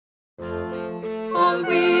All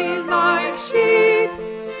we like sheep,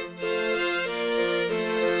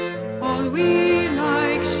 all we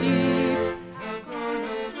like sheep have gone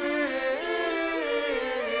astray.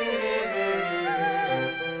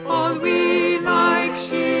 All we like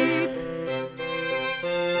sheep,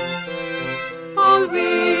 all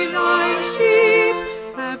we like sheep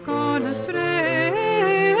have gone astray.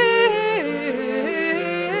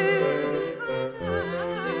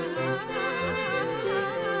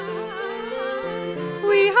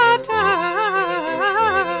 We have turned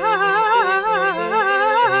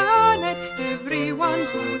everyone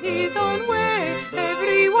to his own way,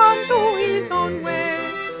 everyone to his own way.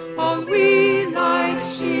 All we like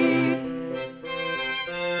sheep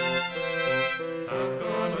have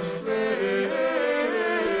gone astray.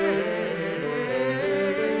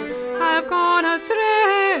 have gone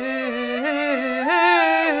astray.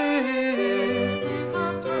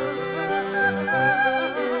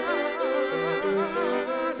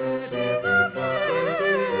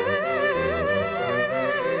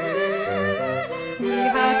 We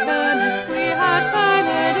have turned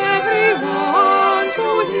everyone to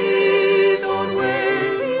his own way.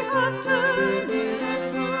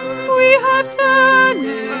 We have turned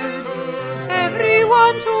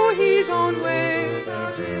everyone to his own way.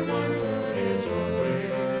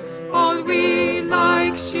 All we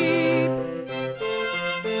like sheep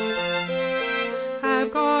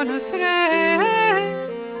have gone astray.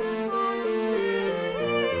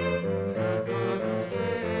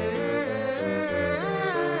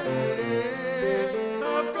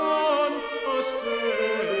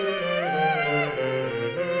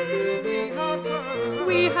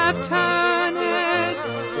 We have turned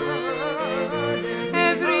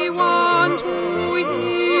everyone to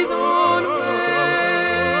his own way.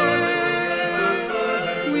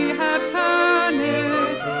 We have turned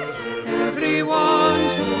everyone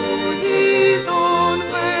to his own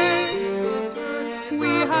way. We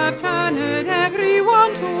have turned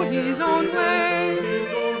everyone to his own way.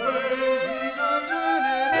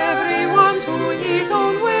 Everyone to his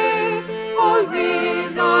own way. All we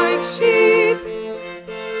like sheep,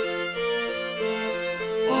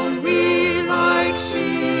 all we like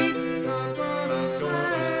sheep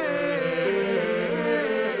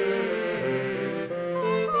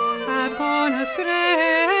have gone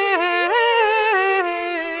astray.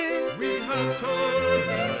 We have turned,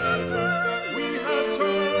 we have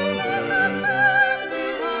turned,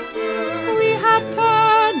 We have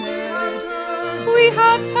turned, we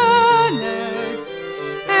have turned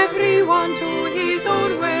everyone to his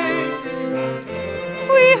own way.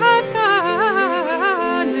 We have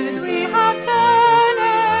turned, we have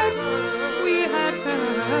turned, we have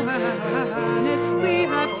turned, we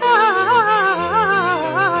have turned,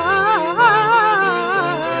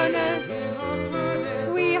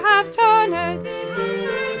 we have turned.